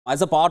As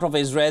a part of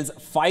Israel's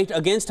fight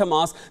against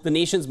Hamas, the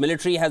nation's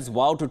military has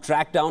vowed to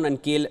track down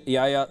and kill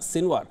Yahya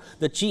Sinwar,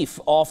 the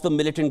chief of the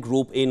militant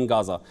group in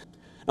Gaza.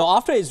 Now,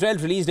 after Israel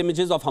released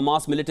images of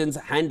Hamas militants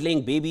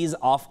handling babies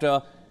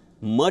after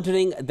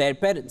murdering their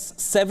parents,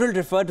 several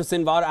referred to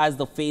Sinwar as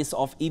the face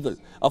of evil.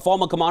 A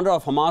former commander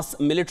of Hamas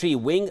military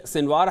wing,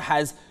 Sinwar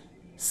has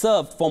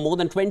served for more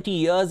than 20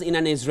 years in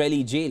an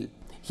Israeli jail.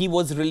 He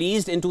was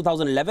released in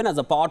 2011 as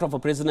a part of a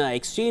prisoner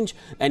exchange,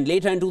 and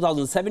later in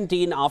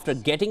 2017 after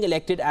getting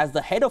elected as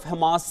the head of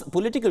Hamas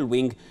political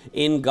wing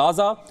in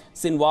Gaza.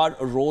 Sinwar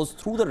rose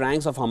through the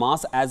ranks of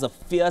Hamas as a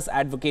fierce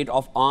advocate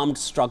of armed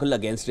struggle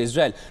against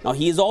Israel. Now,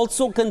 he is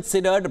also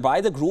considered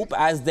by the group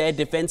as their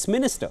defense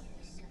minister.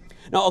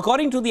 Now,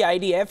 according to the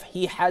IDF,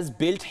 he has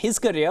built his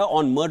career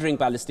on murdering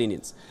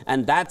Palestinians,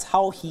 and that's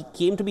how he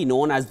came to be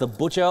known as the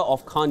butcher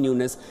of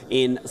Khan-Yunis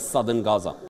in southern Gaza.